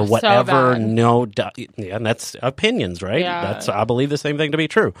whatever, or whatever. And that's opinions, right? Yeah. I believe the same thing to be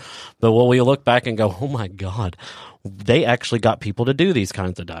true. But will we look back and go, oh my God, they actually got people to do these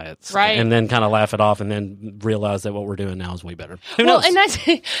kinds of diets, right? And then kind of laugh it off, and then realize that what we're doing now is way better. Who knows? And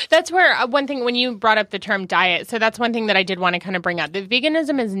that's where one thing, when you brought up the term diet, so that's one thing that I did want to kind of bring up. The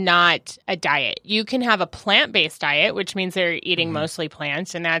veganism is not a diet. You can have a plant-based diet, which means they're eating mostly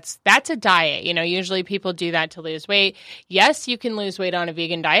plants, and that's a diet. Usually people do that to lose weight. Yes, you can lose weight on a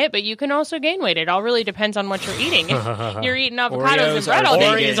vegan diet, but you can also gain weight. It all really depends on what you're eating. You're eating avocados and bread all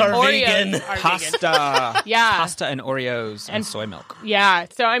day. Oreos are vegan. Pasta. Yeah. Pasta and Oreos and soy milk. Yeah.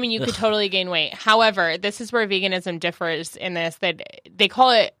 So, you could totally gain weight. However, this is where veganism differs in this, that they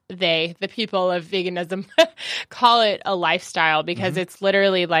call it, the people of veganism call it a lifestyle, because it's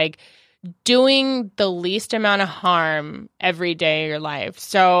literally doing the least amount of harm every day of your life.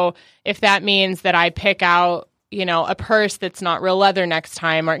 So if that means that I pick out a purse that's not real leather next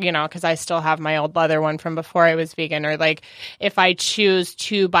time, or, because I still have my old leather one from before I was vegan, or if I choose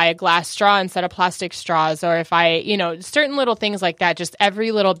to buy a glass straw instead of plastic straws, or if I, certain little things like that, just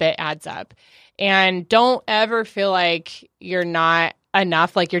every little bit adds up. And don't ever feel like you're not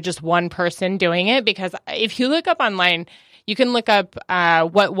enough, like you're just one person doing it, because if you look up online, you can look up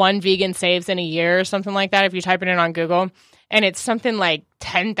what one vegan saves in a year or something like that if you type it in on Google. And it's something like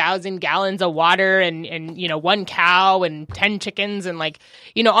 10,000 gallons of water and one cow and 10 chickens and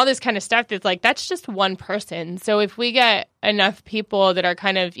all this kind of stuff that's just one person. So if we get enough people that are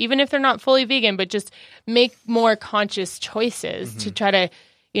kind of, even if they're not fully vegan, but just make more conscious choices to try to,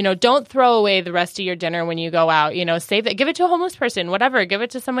 don't throw away the rest of your dinner when you go out, save it, give it to a homeless person, whatever, give it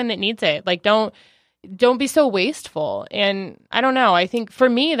to someone that needs it. Don't be so wasteful. And I don't know, I think for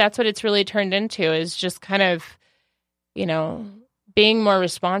me, that's what it's really turned into, is just kind of, being more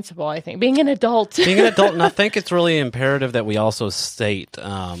responsible, I think. Being an adult. Being an adult, and I think it's really imperative that we also state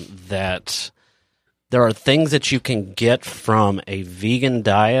that there are things that you can get from a vegan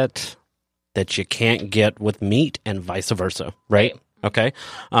diet that you can't get with meat, and vice versa, right? Okay,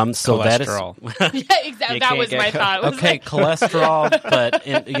 so cholesterol. That is Yeah, exactly. That was my thought. Was okay, like, cholesterol, but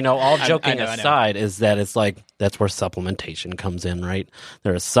all joking I know. aside, is that it's like that's where supplementation comes in, right?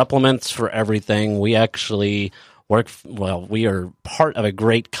 There are supplements for everything. We actually we are part of a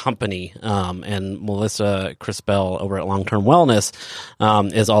great company, and Melissa Crispell over at Long Term Wellness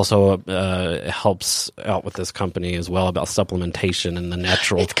is also helps out with this company as well about supplementation and the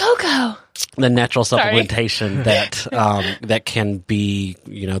natural. it's cocoa. The natural Sorry. supplementation that can be,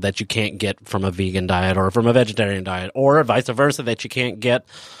 that you can't get from a vegan diet or from a vegetarian diet, or vice versa, that you can't get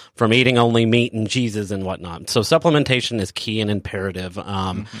from eating only meat and cheeses and whatnot. So supplementation is key and imperative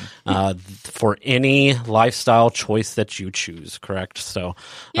for any lifestyle choice that you choose, correct? So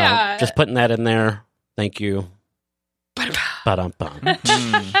Yeah. just putting that in there. Thank you. Ba-dum-bum.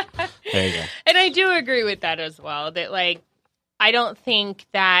 There you go. And I do agree with that as well. That I don't think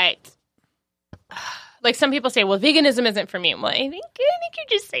that some people say, well, veganism isn't for me. Well, I think you're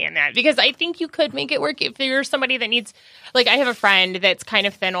just saying that because I think you could make it work if you're somebody that needs. I have a friend that's kind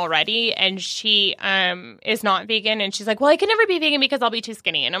of thin already, and she is not vegan, and she's like, well, I can never be vegan because I'll be too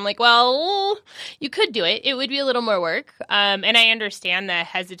skinny. And I'm like, well, you could do it. It would be a little more work, and I understand the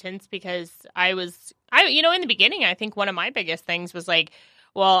hesitance because I in the beginning, I think one of my biggest things was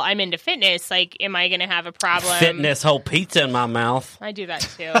well, I'm into fitness. Am I going to have a problem? Fitness, whole pizza in my mouth. I do that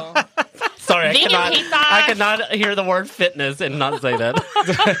too. Sorry, Vegan pizza. I could not hear the word fitness and not say that.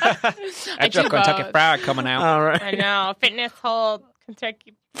 I Extra do Kentucky both. Fried coming out. All right. I know. Fitness whole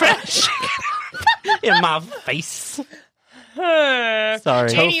Kentucky fresh. In my face. Sorry.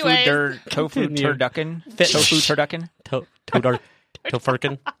 Sorry. Anyways. Tofu Continue. turducken. Fit- Tofu turducken.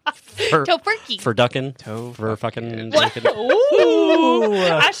 Tofurkin. Tofurkey. For ducking. For fucking What? ducking. Ooh.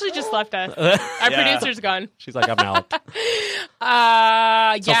 Ashley just left us. Our producer's gone. She's like, I'm out.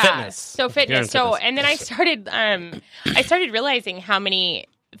 Yeah. fitness. So You're in fitness. So fitness. and then I started realizing how many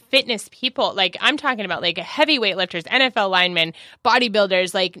fitness people, I'm talking about heavyweight lifters, NFL linemen,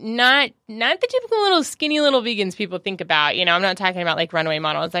 bodybuilders, not the typical little skinny little vegans people think about. I'm not talking about runway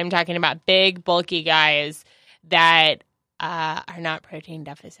models. I'm talking about big, bulky guys that are not protein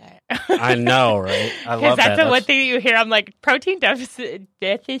deficit. I know, right? I love that. That's one thing you hear. I'm like, protein deficit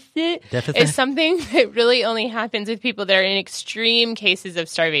is something that really only happens with people that are in extreme cases of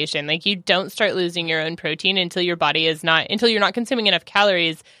starvation. You don't start losing your own protein until you're not consuming enough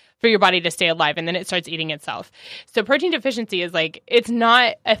calories for your body to stay alive, and then it starts eating itself. So protein deficiency is it's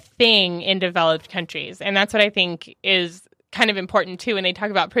not a thing in developed countries, and that's what I think is kind of important too. When they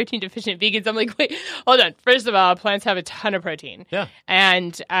talk about protein deficient vegans, I'm like, wait, hold on. First of all, plants have a ton of protein. Yeah.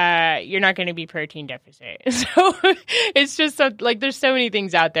 And you're not going to be protein deficit. So it's just there's so many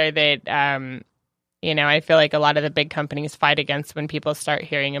things out there that, I feel like a lot of the big companies fight against when people start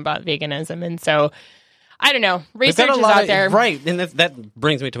hearing about veganism. And so I don't know. Research is out there. Right. And that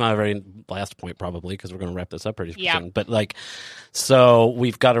brings me to my very last point, probably, because we're going to wrap this up pretty soon. But so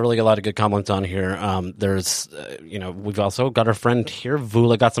we've got a lot of good comments on here. There's, we've also got our friend here,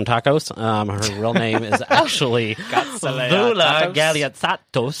 Vula Got Some Tacos. Her real name is actually Vula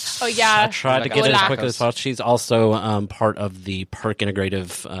Galiatsatos. Oh, yeah. I tried to get it Vula. as quickly as possible. She's also part of the Perk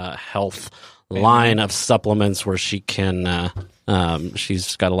Integrative Health line of supplements where she can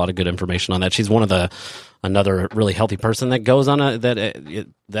she's got a lot of good information on that. She's another really healthy person that goes on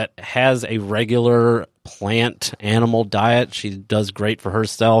that has a regular plant animal diet. She does great for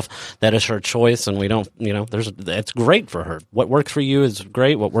herself. That is her choice, and we don't, it's great for her. What works for you is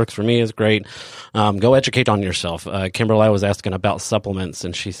great. What works for me is great. Go educate on yourself. Kimberly was asking about supplements,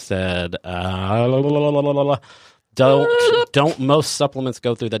 and she said, Don't most supplements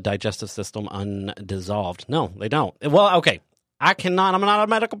go through the digestive system undissolved? No, they don't. Well, okay. I'm not a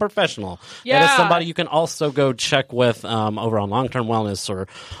medical professional. Yeah. That is somebody you can also go check with over on Long Term Wellness or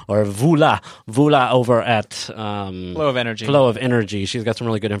Vula over at Flow of Energy. Flow of Energy. She's got some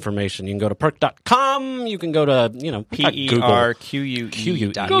really good information. You can go to perk.com. You can go to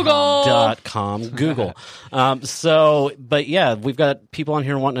PERQUE.com. Google. But yeah, we've got people on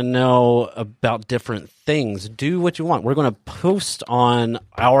here wanting to know about different things. Do what you want. We're going to post on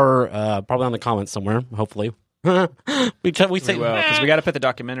our probably on the comments somewhere, hopefully. we say because we got to put the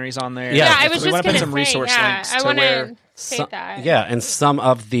documentaries on there. Yeah, I was we just want to going put some resource links I to want where to say that. Yeah, and some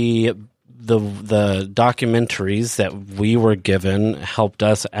of the documentaries that we were given helped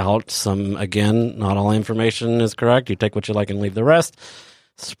us out. Some, again, not all information is correct. You take what you like and leave the rest.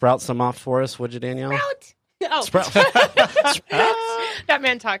 Sprout some off for us, would you, Danielle? Oh, that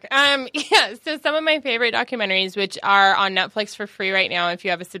man talk. Yeah. So some of my favorite documentaries, which are on Netflix for free right now, if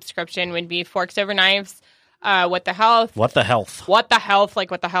you have a subscription, would be Forks Over Knives, What the Health, What the Health? What the Health, like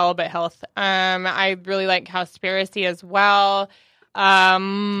what the hell, but health. I really like Cowspiracy as well.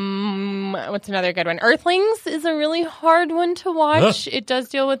 What's another good one? Earthlings is a really hard one to watch. It does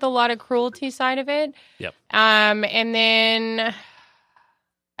deal with a lot of cruelty side of it. Yep. And then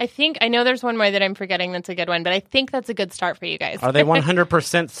I know there's one more that I'm forgetting that's a good one, but I think that's a good start for you guys. Are they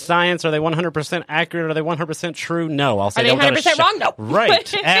 100% science? Are they 100% accurate? Are they 100% true? No. I'll say Are they 100% wrong? No.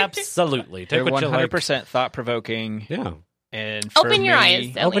 Right. Absolutely. They're Take what you like. 100% thought-provoking. Yeah. And for Open your me,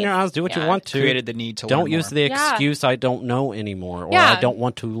 eyes. at Open your least. eyes. Do what you Yeah. want to. created the need to Don't learn use more. the Yeah. excuse I don't know anymore or Yeah. I don't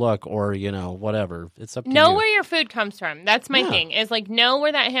want to look or, whatever. It's up to Know you. where your food comes from. That's my Yeah. thing. Is like know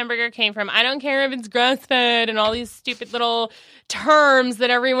where that hamburger came from. I don't care if it's grass fed and all these stupid little terms that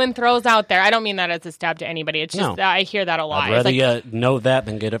everyone throws out there. I don't mean that as a stab to anybody. It's just No. that I hear that a lot. I'd It's rather like, you know that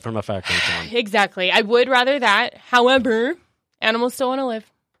than get it from a factory farm. exactly. I would rather that. However, animals still want to live.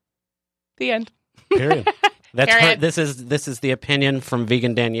 The end. Period. That's her, Period. this is the opinion from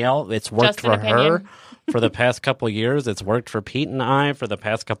Vegan Danielle. It's worked Just an for her opinion. for the past couple years. It's worked for Pete and I for the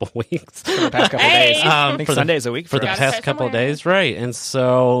past couple weeks. For the past couple of Hey! days. I think for the- Sunday's a week for for the us. Gotta past start couple of somewhere. days, right? And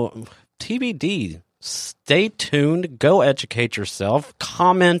so TBD. Stay tuned. Go educate yourself.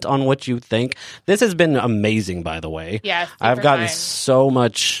 Comment on what you think. This has been amazing, by the way. Yeah, I've super gotten fun. so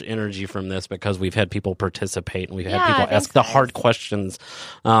much energy from this because we've had people participate and we've had Yeah, people thanks, ask the guys. hard questions.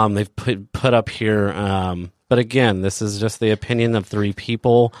 They've put up here. But again, this is just the opinion of 3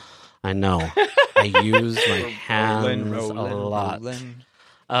 people. I know. I use my hands a lot.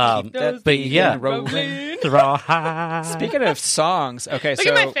 That But yeah, rolling. throw high. Speaking of songs, okay, Look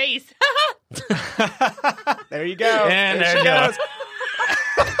so at my face. there you go. And there she you go. goes.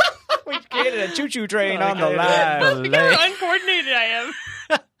 We created a choo-choo train on the Okay. line. Look how uncoordinated I am.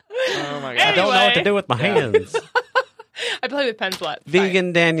 Oh my god! I don't know what to Anyway. do with my hands. I play with pens a lot. Sorry.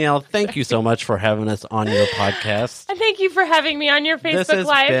 Vegan Danielle, thank you so much for having us on your podcast. And thank you for having me on your This Facebook has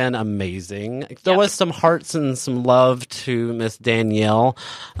Live. been amazing. There was some hearts and some love to Miss Danielle.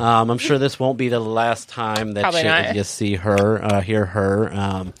 I'm sure this won't be the last time that Probably not. you see her, hear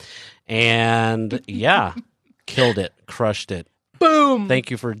her. And yeah, killed it, crushed it. Boom.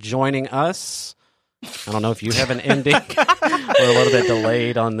 Thank you for joining us. I don't know if you have an ending. We're a little bit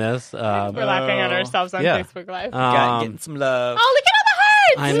delayed on this. We're laughing at ourselves on yeah. Facebook Live. Getting some love. Oh, look at all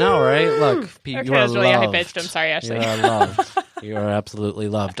the hearts! I know, right? Look, Pete, Okay, you are that's really high loved. pitched. I'm sorry, Ashley. You are loved. You are absolutely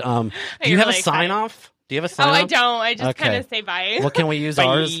loved. Do you You're have really a sign off? Do you have a sign Oh, off? I don't. I just Okay. kind of say bye. Well, can we use Bye.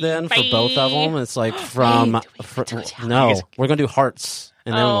 ours then for Bye. both of them? It's like from no, we're gonna do hearts,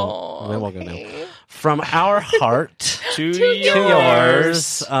 and then we'll go now. From our heart To to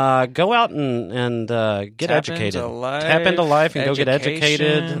yours, go out and get Tap educated. into life, Tap into life and go get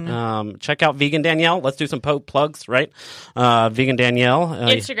education. educated. Check out Vegan Danielle. Let's do some plugs, right? Vegan Danielle.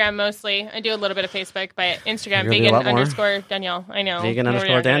 Instagram mostly. I do a little bit of Facebook, but Instagram, You're gonna do a lot more. vegan_Danielle. I know. Vegan I don't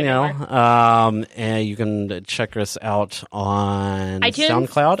really do it anymore. _Danielle. And you can check us out on iTunes,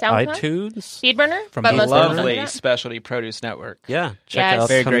 SoundCloud, SoundCloud? iTunes. Feedburner, from but the mostly on lovely that. Specialty Produce Network. Yeah, check Yes. out.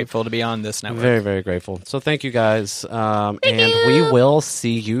 Very some- grateful to be on this network. Very, very grateful. So thank you guys. And we will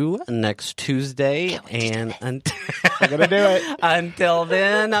see you next Tuesday. And We're gonna do it. until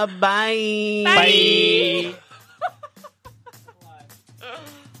then, bye. Bye.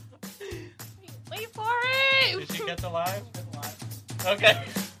 Wait for it. Did you get the live? Okay.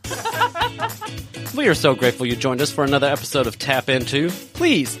 We are so grateful you joined us for another episode of Tap Into.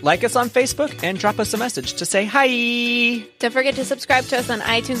 Please like us on Facebook and drop us a message to say hi. Don't forget to subscribe to us on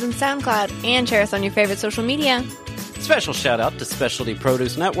iTunes and SoundCloud and share us on your favorite social media. Special shout out to Specialty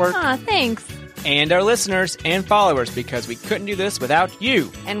Produce Network. Aw, thanks. And our listeners and followers, because we couldn't do this without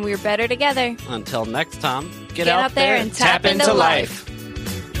you. And we're better together. Until next time, get out there and tap into life.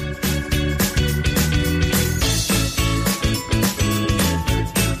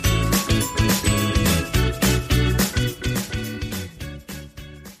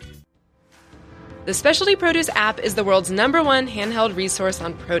 The Specialty Produce app is the world's #1 handheld resource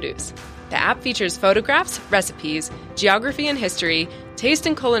on produce. The app features photographs, recipes, geography and history, taste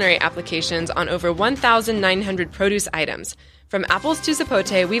and culinary applications on over 1,900 produce items. From apples to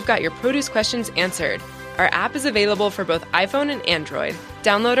zapote, we've got your produce questions answered. Our app is available for both iPhone and Android.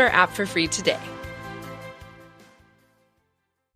 Download our app for free today.